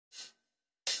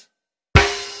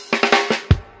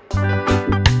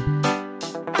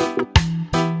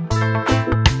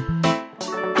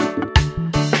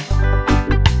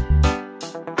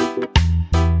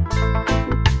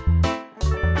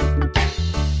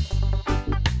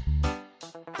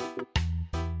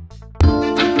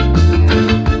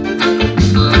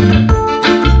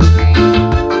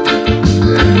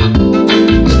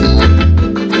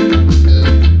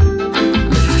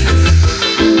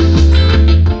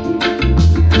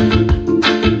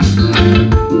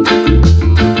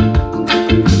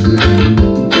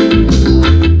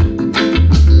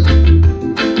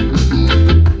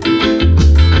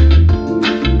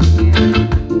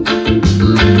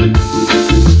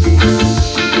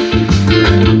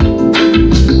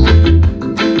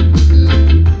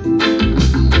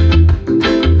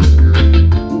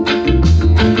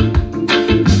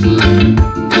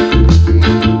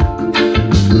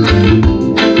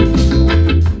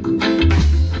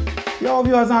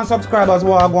viewers and subscribers,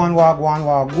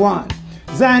 wagwan.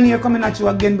 Xyan here coming at you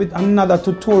again with another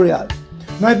tutorial.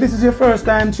 Now if this is your first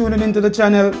time tuning into the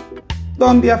channel,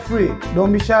 don't be afraid,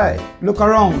 don't be shy, look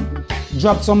around,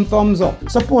 drop some thumbs up,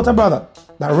 support a brother.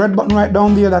 That red button right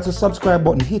down there, that's a subscribe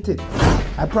button, hit it.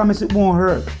 I promise it won't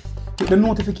hurt. Hit the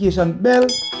notification bell,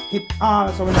 hit all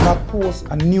so whenever I post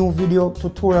a new video,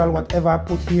 tutorial, whatever I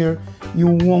put here, you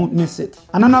won't miss it.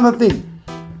 And another thing,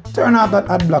 turn off that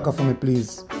ad blocker for me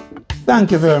please.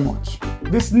 Thank you very much.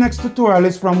 This next tutorial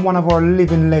is from one of our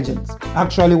living legends.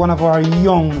 Actually one of our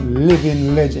young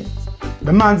living legends.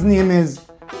 The man's name is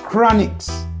Chronixx.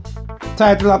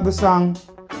 Title of the song,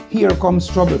 Here Comes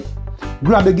Trouble.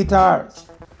 Grab the guitars.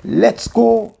 Let's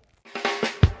go.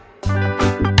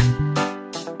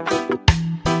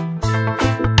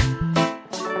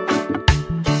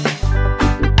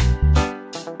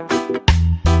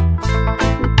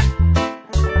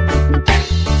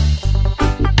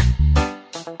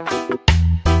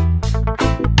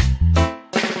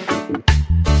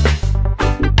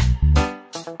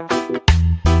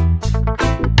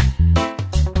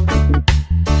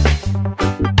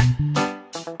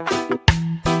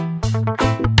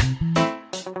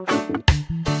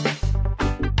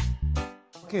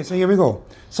 Okay, so here we go.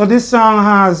 So this song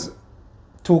has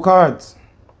two chords.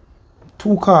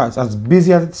 Two chords. As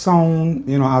busy as it sounds,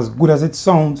 you know, as good as it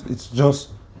sounds, it's just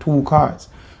two chords.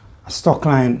 A stock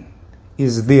line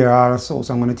is there also,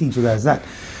 so I'm going to teach you guys that.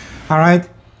 Alright,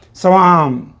 so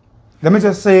let me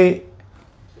just say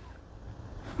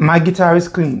my guitar is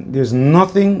clean. There's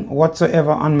nothing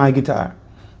whatsoever on my guitar.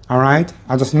 Alright,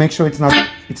 I'll just make sure it's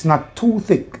not too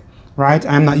thick. Right,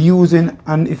 I'm not using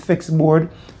an effects board.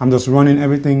 I'm just running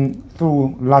everything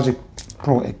through Logic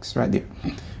Pro X right there.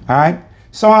 All right,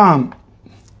 so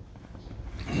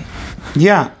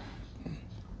yeah,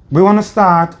 we want to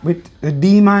start with the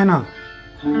D minor.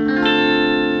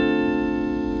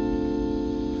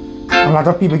 A lot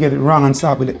of people get it wrong and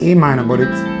start with the A minor, but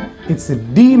it's the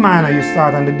D minor. You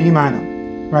start on the D minor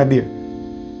right there.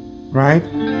 Right,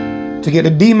 to get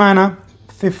the D minor,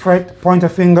 5th fret, pointer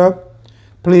finger.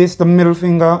 Place the middle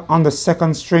finger on the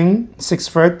 2nd string, 6th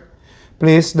fret.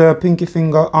 Place the pinky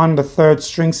finger on the 3rd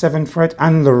string, 7th fret,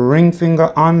 and the ring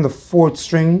finger on the 4th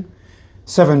string,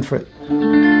 7th fret.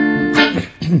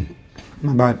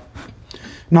 My bad.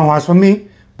 Now, as for me,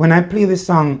 when I play this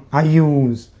song, I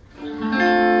use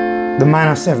the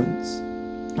minor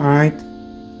 7s. All right.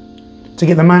 To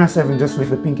get the minor 7, just lift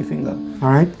the pinky finger.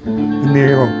 All right. And there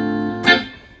you go.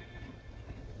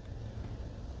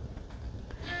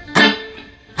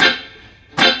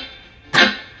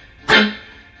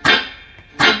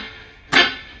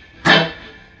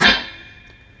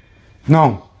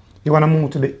 Now, you want to move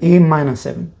to the A minor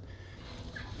 7.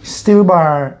 Still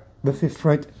bar the 5th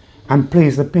fret and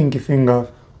place the pinky finger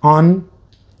on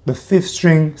the 5th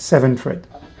string, 7th fret.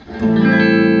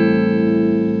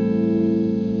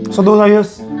 So those are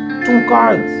just two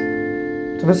chords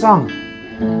to the song.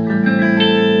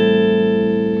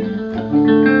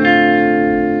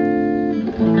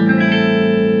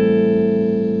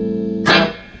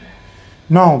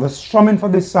 Now, the strumming for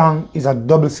this song is a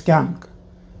double skank.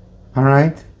 All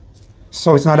right,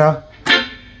 so it's a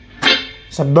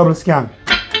double skank.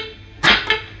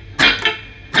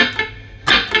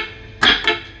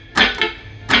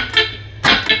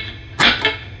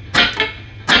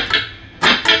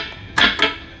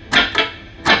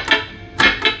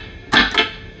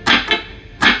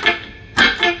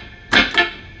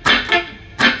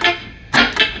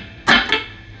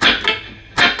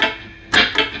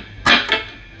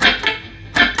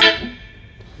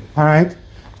 All right.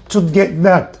 To get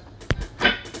that,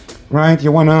 right, you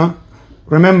wanna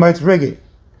remember it's reggae.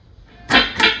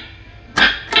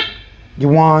 You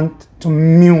want to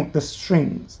mute the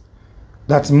strings.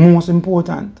 That's most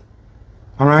important.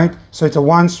 All right, so it's a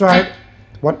one strike.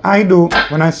 What I do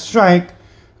when I strike,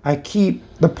 I keep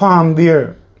the palm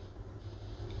there.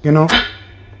 You know.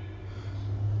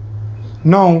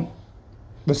 Now,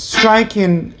 the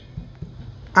striking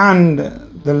and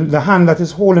the hand that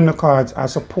is holding the cards are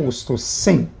supposed to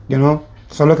sync, you know.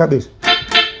 So look at this.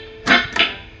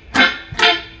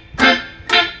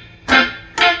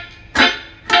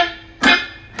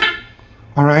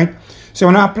 All right. So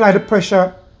you want to apply the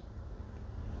pressure,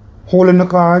 holding the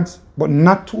cards, but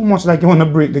not too much like you want to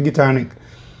break the guitar neck,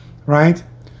 right?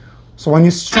 So when you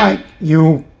strike,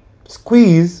 you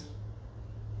squeeze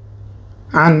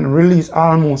and release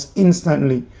almost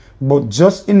instantly, but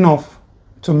just enough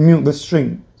to mute the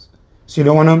strings. So you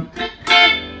don't want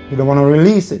to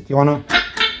release it. You want to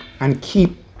and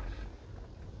keep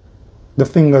the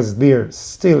fingers there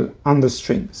still on the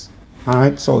strings. All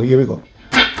right, so here we go.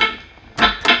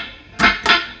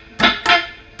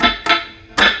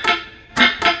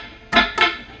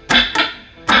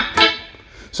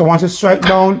 So once you strike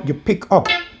down, you pick up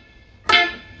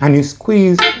and you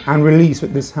squeeze and release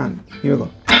with this hand. Here we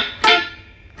go.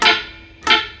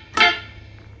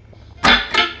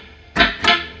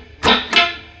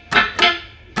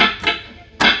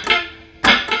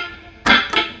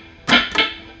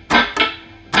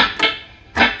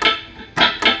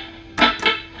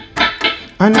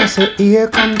 And I say, here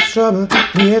comes trouble,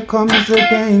 here comes the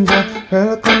danger.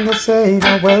 Welcome the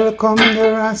Savior, welcome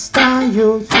the Rasta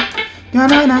youth. Na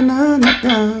na na na na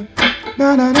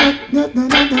na na na na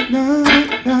na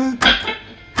na.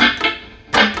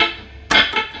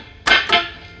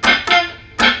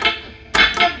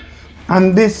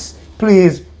 And this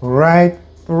plays right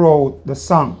throughout the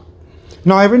song.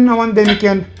 Now every now and then you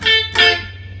can,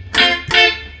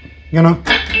 you know,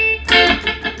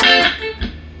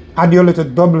 add your little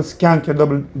double skank, your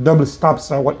double stops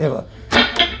or whatever.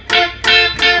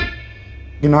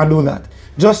 You know, I do that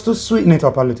just to sweeten it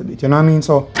up a little bit, you know what I mean?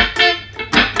 So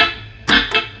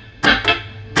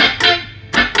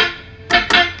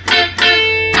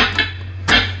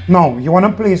now you want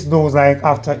to place those like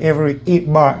after every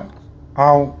 8 bar,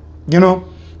 or you know,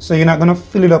 so you're not gonna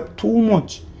fill it up too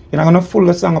much. You're not gonna fill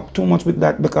the song up too much with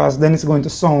that, because then it's going to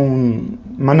sound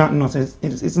monotonous.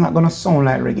 It's not gonna sound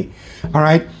like reggae. All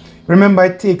right. Remember,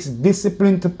 it takes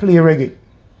discipline to play reggae.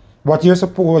 What you're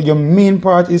supposed, your main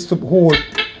part is to hold.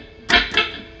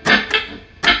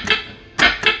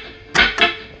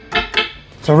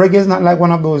 So reggae is not like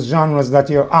one of those genres that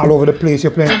you're all over the place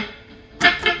you're playing.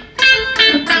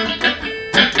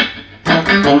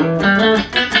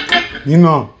 You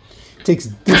know, it takes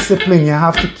discipline. You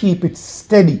have to keep it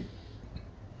steady.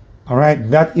 All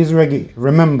right, that is reggae.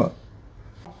 Remember.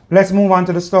 Let's move on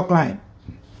to the stock line.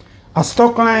 A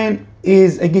stock line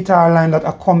is a guitar line that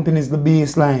accompanies the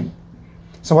bass line.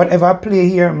 So whatever I play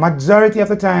here, majority of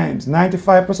the times,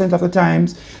 95% of the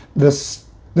times, the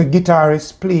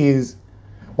guitarist plays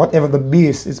whatever the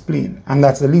bass is playing, and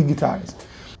that's the lead guitarist.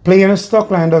 Playing a stock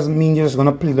line doesn't mean you're just going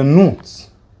to play the notes.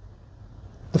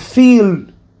 The feel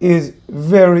is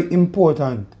very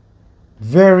important.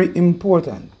 Very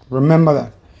important. Remember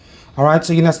that. All right,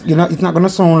 so it's not going to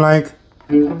sound like.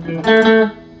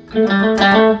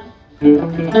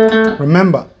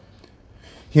 Remember,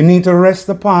 you need to rest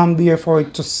the palm there for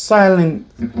it to silent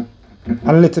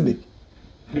a little bit.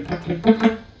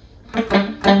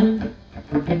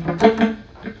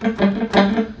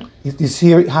 This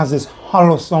here, it has this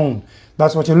hollow sound.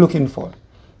 That's what you're looking for.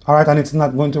 All right, and it's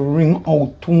not going to ring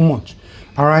out too much.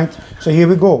 All right, so here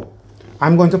we go.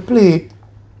 I'm going to play it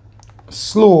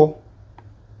slow,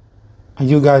 and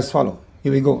you guys follow.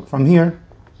 Here we go. From here.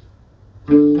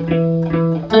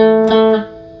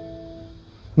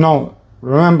 Now,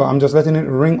 remember, I'm just letting it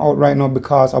ring out right now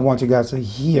because I want you guys to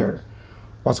hear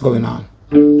what's going on.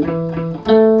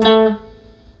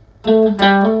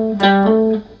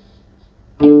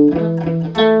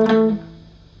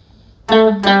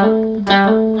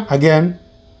 Again.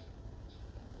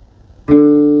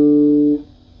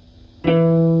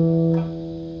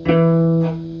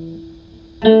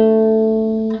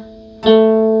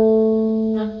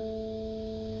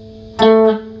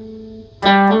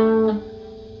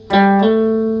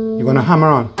 You're gonna hammer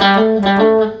on.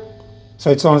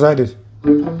 So it sounds like this.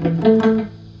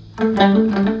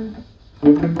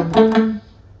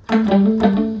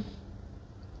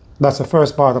 That's the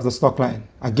first part of the stock line.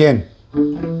 Again.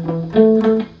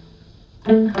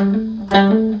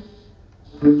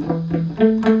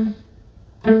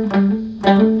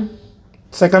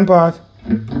 Second part.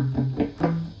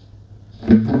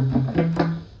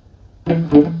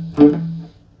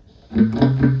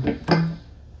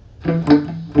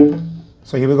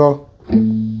 So here we go.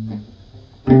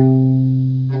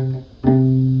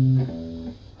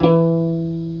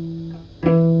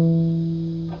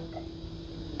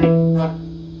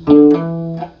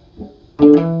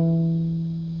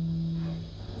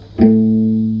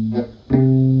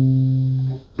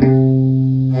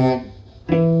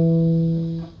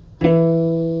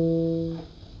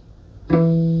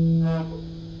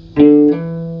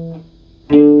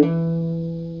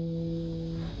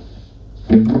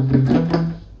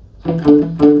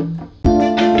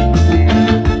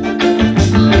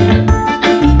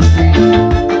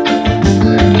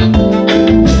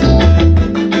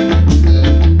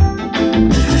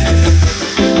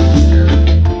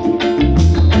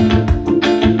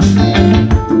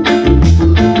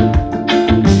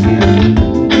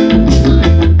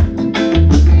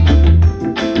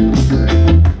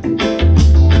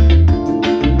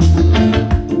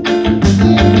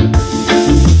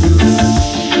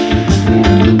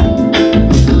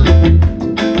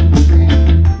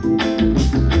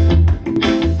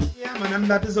 man,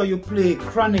 and that is how you play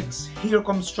Chronixx, Here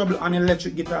Comes Trouble on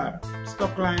electric guitar,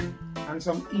 stock line, and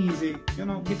some easy,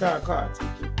 guitar chords.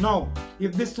 Now,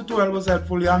 if this tutorial was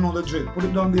helpful, you know the drill. Put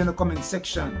it down there in the comment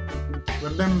section.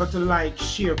 Remember to like,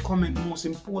 share, comment. Most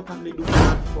importantly, do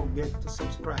not forget to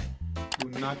subscribe.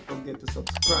 Do not forget to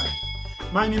subscribe.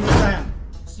 My name is Xyan.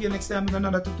 See you next time with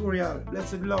another tutorial.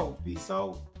 Blessed love. Peace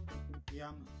out. Yeah,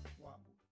 man.